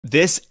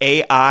This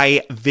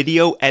AI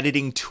video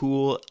editing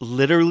tool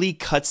literally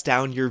cuts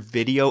down your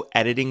video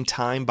editing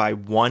time by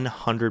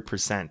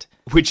 100%,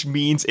 which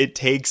means it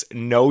takes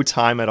no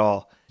time at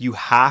all. You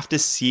have to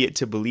see it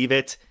to believe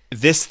it.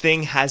 This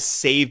thing has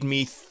saved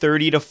me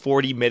 30 to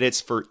 40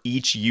 minutes for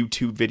each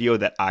YouTube video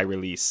that I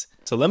release.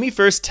 So let me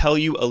first tell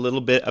you a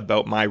little bit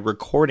about my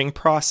recording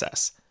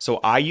process. So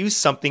I use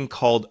something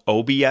called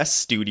OBS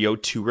Studio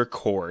to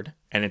record,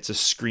 and it's a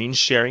screen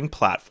sharing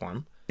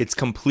platform. It's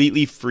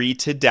completely free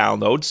to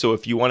download, so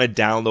if you want to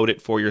download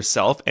it for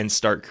yourself and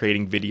start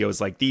creating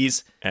videos like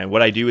these, and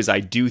what I do is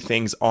I do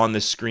things on the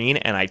screen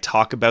and I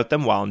talk about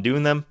them while I'm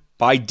doing them.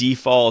 By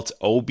default,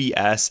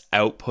 OBS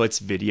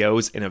outputs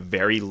videos in a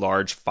very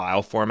large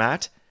file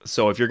format.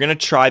 So if you're going to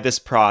try this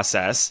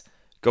process,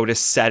 go to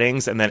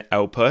Settings and then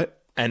Output,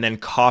 and then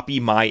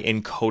copy my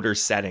encoder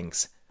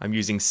settings. I'm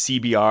using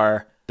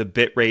CBR, the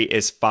bitrate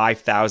is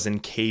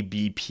 5000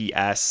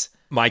 kbps.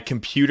 My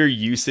computer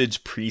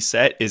usage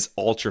preset is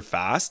ultra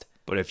fast,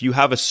 but if you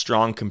have a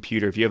strong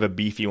computer, if you have a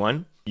beefy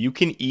one, you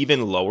can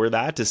even lower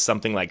that to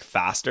something like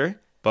faster.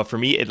 But for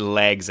me, it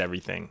lags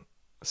everything.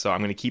 So I'm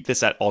going to keep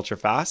this at ultra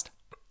fast.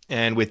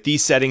 And with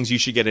these settings, you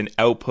should get an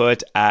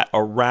output at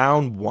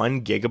around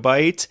 1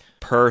 gigabyte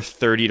per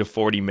 30 to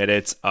 40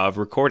 minutes of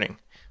recording.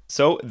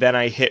 So then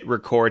I hit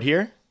record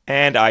here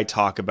and I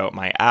talk about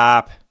my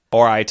app,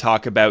 or I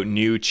talk about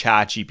new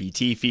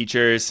ChatGPT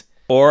features,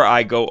 or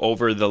I go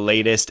over the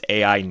latest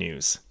AI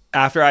news.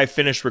 After I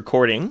finish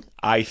recording,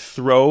 I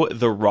throw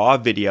the raw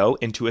video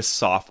into a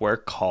software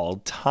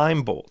called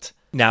TimeBolt.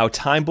 Now,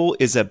 TimeBolt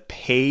is a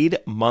paid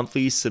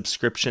monthly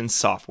subscription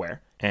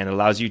software and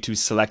allows you to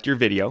select your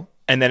video,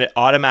 and then it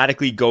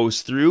automatically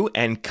goes through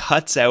and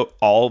cuts out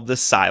all of the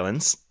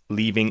silence,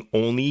 leaving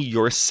only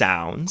your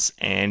sounds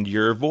and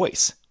your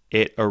voice.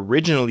 It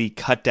originally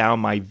cut down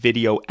my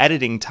video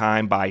editing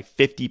time by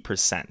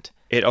 50%.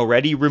 It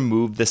already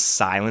removed the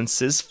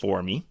silences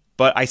for me,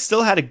 but I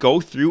still had to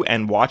go through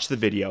and watch the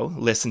video,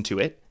 listen to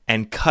it,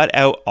 and cut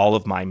out all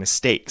of my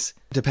mistakes.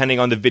 Depending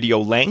on the video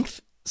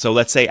length, so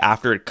let's say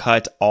after it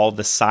cut all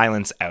the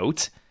silence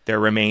out, there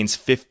remains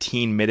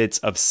 15 minutes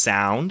of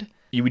sound.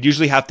 You would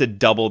usually have to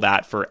double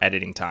that for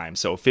editing time.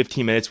 So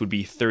 15 minutes would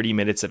be 30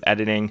 minutes of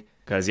editing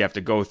because you have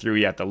to go through,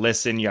 you have to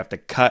listen, you have to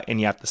cut, and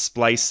you have to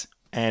splice.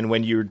 And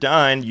when you're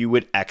done, you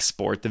would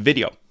export the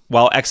video.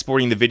 While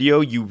exporting the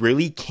video, you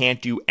really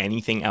can't do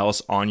anything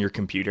else on your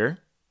computer.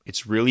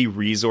 It's really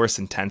resource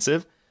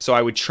intensive. So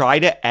I would try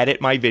to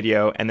edit my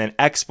video and then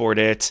export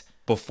it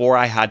before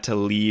I had to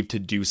leave to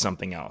do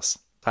something else.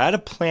 I had to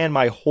plan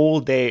my whole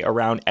day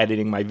around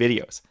editing my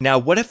videos. Now,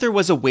 what if there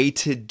was a way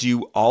to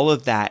do all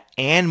of that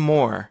and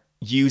more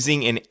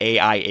using an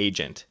AI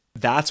agent?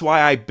 That's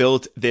why I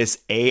built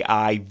this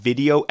AI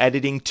video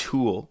editing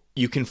tool.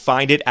 You can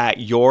find it at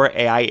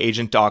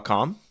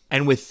youraiagent.com.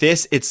 And with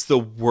this, it's the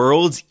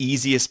world's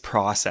easiest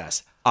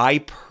process. I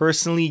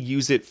personally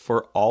use it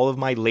for all of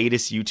my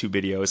latest YouTube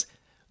videos.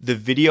 The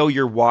video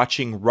you're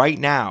watching right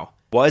now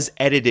was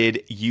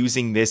edited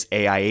using this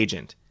AI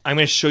agent. I'm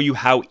going to show you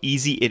how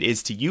easy it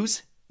is to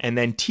use and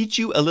then teach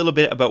you a little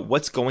bit about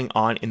what's going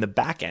on in the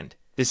back end.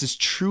 This is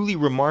truly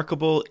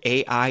remarkable.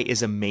 AI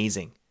is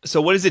amazing.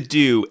 So what does it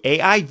do?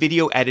 AI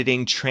video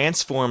editing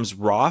transforms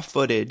raw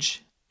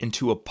footage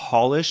into a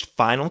polished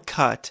final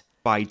cut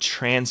by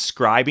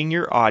transcribing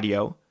your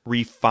audio,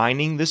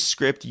 refining the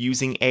script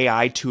using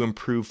AI to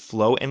improve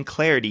flow and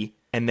clarity,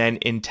 and then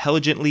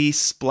intelligently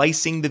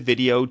splicing the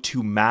video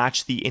to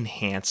match the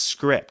enhanced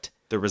script.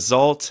 The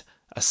result,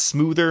 a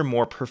smoother,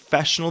 more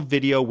professional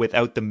video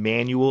without the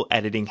manual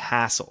editing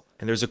hassle.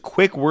 And there's a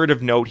quick word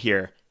of note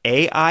here.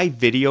 AI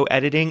video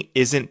editing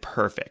isn't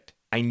perfect.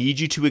 I need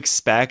you to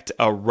expect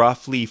a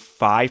roughly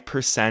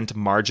 5%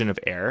 margin of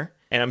error.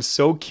 And I'm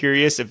so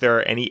curious if there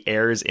are any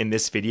errors in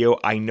this video.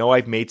 I know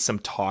I've made some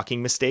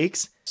talking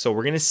mistakes. So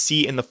we're going to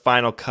see in the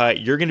final cut,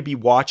 you're going to be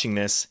watching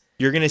this.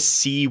 You're going to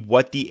see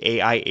what the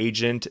AI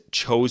agent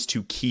chose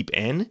to keep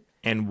in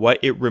and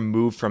what it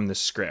removed from the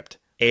script.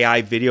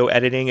 AI video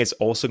editing is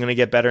also going to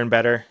get better and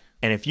better.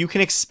 And if you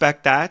can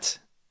expect that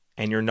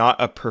and you're not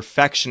a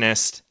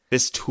perfectionist,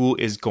 this tool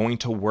is going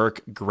to work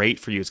great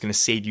for you. It's going to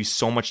save you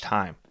so much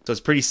time. So it's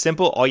pretty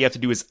simple. All you have to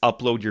do is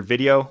upload your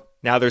video.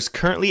 Now there's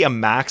currently a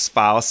max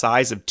file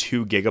size of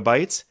 2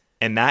 gigabytes,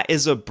 and that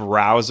is a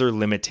browser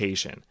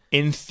limitation.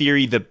 In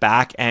theory, the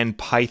back-end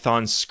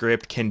Python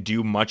script can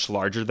do much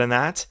larger than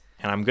that,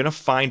 and I'm going to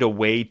find a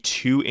way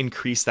to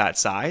increase that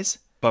size.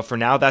 But for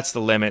now, that's the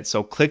limit.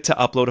 So click to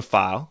upload a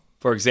file.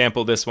 For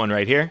example, this one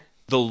right here.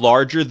 The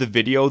larger the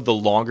video, the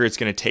longer it's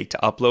going to take to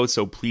upload,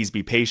 so please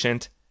be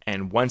patient.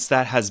 And once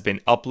that has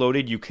been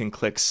uploaded, you can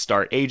click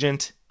Start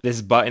Agent.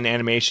 This button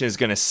animation is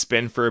going to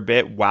spin for a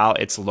bit while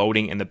it's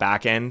loading in the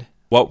back end.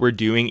 What we're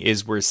doing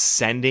is we're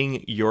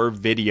sending your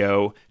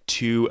video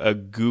to a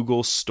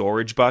Google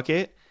storage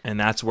bucket, and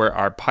that's where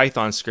our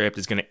Python script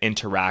is going to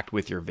interact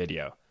with your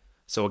video.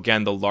 So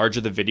again, the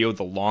larger the video,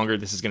 the longer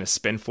this is going to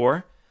spin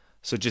for.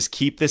 So just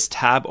keep this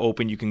tab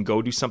open. You can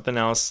go do something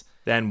else.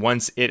 Then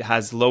once it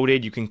has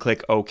loaded, you can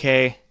click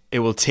OK. It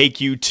will take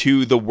you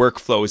to the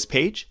workflows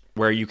page.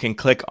 where you can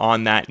click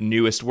on that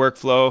newest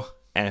workflow.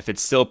 And if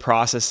it's still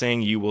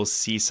processing, you will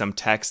see some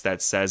text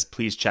that says,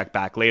 please check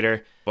back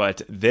later.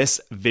 But this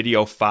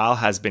video file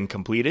has been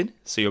completed.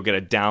 So you'll get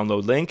a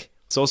download link.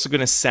 It's also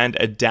going to send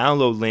a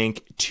download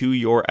link to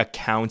your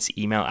account's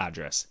email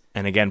address.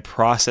 And again,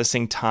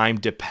 processing time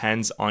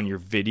depends on your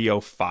video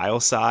file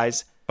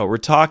size. But we're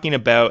talking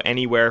about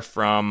anywhere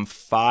from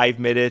 5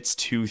 minutes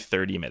to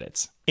 30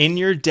 minutes. In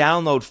your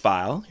download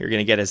file, you're going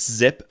to get a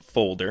zip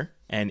folder.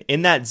 And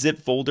in that zip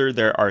folder,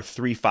 there are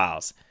 3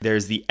 files.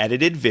 There's the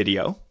edited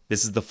video.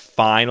 This is the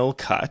final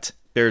cut.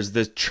 There's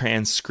the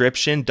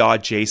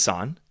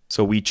transcription.json.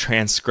 So we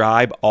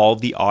transcribe all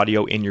the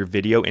audio in your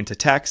video into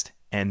text.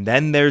 And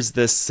then there's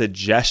the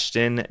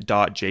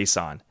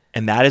suggestion.json.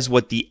 And that is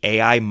what the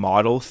AI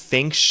model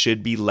thinks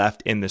should be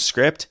left in the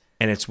script.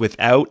 And it's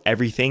without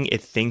everything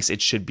it thinks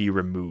it should be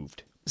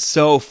removed.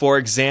 So for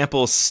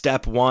example,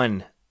 step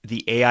 1,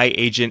 the AI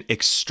agent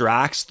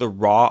extracts the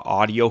raw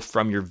audio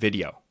from your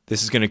video.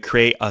 This is going to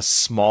create a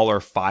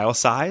smaller file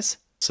size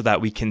so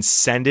that we can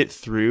send it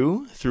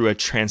through a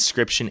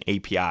transcription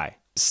API.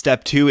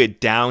 Step 2,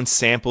 it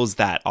downsamples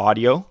that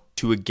audio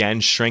to again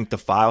shrink the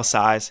file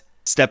size.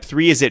 Step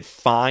 3 is it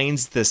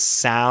finds the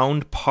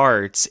sound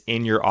parts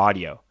in your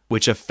audio,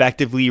 which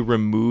effectively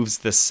removes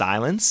the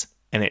silence,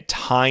 and it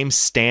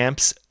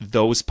timestamps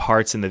those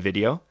parts in the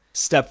video.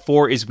 Step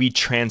 4 is we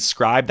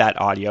transcribe that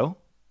audio,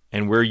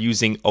 and we're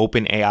using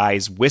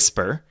OpenAI's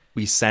Whisper.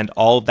 We send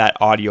all of that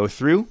audio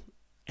through,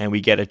 and we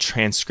get a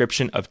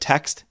transcription of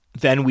text.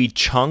 Then we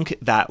chunk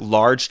that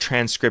large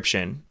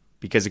transcription,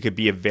 because it could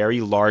be a very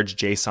large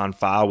JSON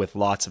file with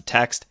lots of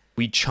text.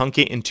 We chunk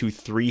it into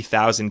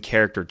 3,000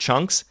 character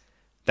chunks.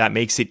 That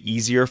makes it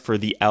easier for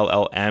the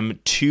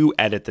LLM to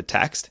edit the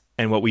text.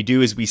 And what we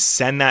do is we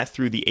send that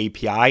through the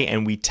API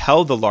and we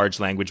tell the large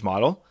language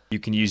model, you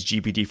can use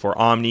GPT-4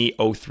 Omni,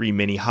 O3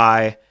 Mini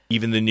High,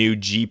 even the new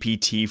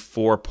GPT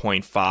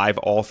 4.5,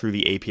 all through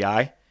the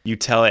API. You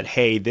tell it,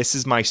 hey, this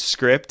is my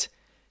script.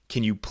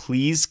 Can you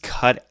please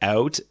cut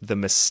out the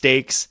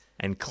mistakes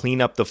and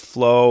clean up the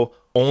flow,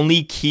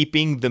 only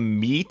keeping the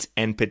meat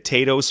and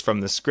potatoes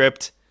from the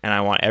script, and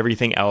I want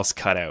everything else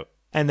cut out.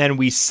 And then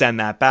we send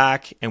that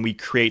back and we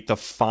create the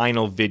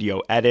final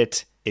video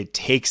edit. It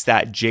takes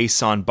that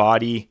JSON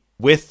body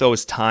with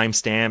those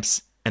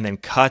timestamps and then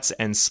cuts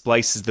and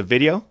splices the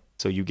video.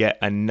 So you get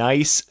a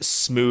nice,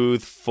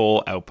 smooth,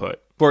 full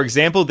output. For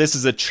example, this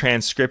is a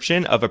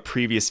transcription of a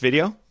previous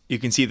video. You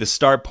can see the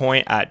start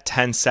point at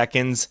 10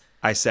 seconds.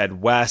 I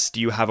said, Wes,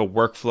 do you have a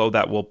workflow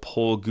that will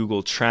pull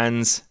Google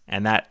Trends?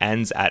 And that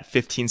ends at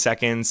 15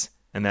 seconds.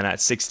 And then at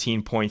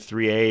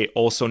 16.38,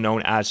 also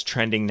known as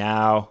trending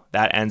now,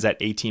 that ends at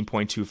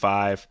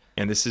 18.25.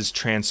 And this is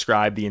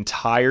transcribed the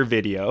entire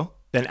video.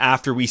 Then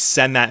after we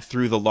send that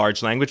through the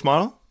large language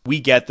model, we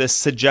get this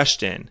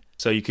suggestion.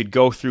 So you could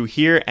go through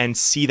here and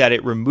see that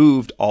it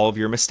removed all of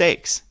your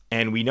mistakes.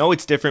 And we know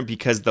it's different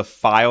because the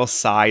file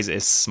size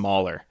is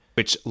smaller,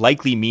 which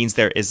likely means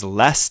there is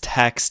less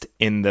text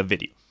in the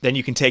video. Then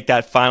you can take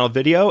that final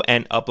video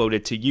and upload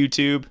it to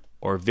YouTube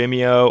or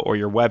Vimeo or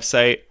your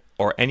website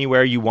or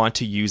anywhere you want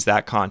to use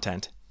that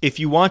content. If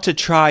you want to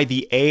try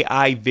the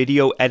AI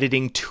video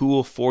editing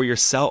tool for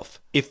yourself,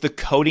 if the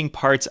coding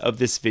parts of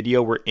this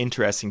video were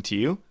interesting to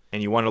you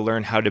and you want to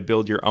learn how to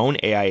build your own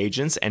AI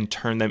agents and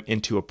turn them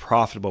into a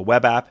profitable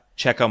web app,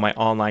 check out my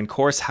online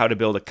course, How to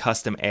Build a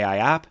Custom AI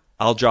App.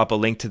 I'll drop a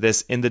link to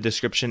this in the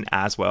description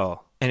as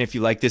well. And if you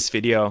like this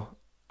video,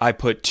 I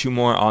put 2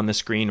 more on the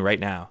screen right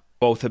now.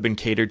 Both have been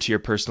catered to your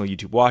personal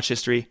YouTube watch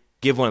history.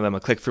 Give one of them a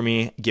click for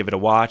me, give it a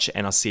watch,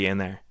 and I'll see you in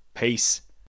there. Peace.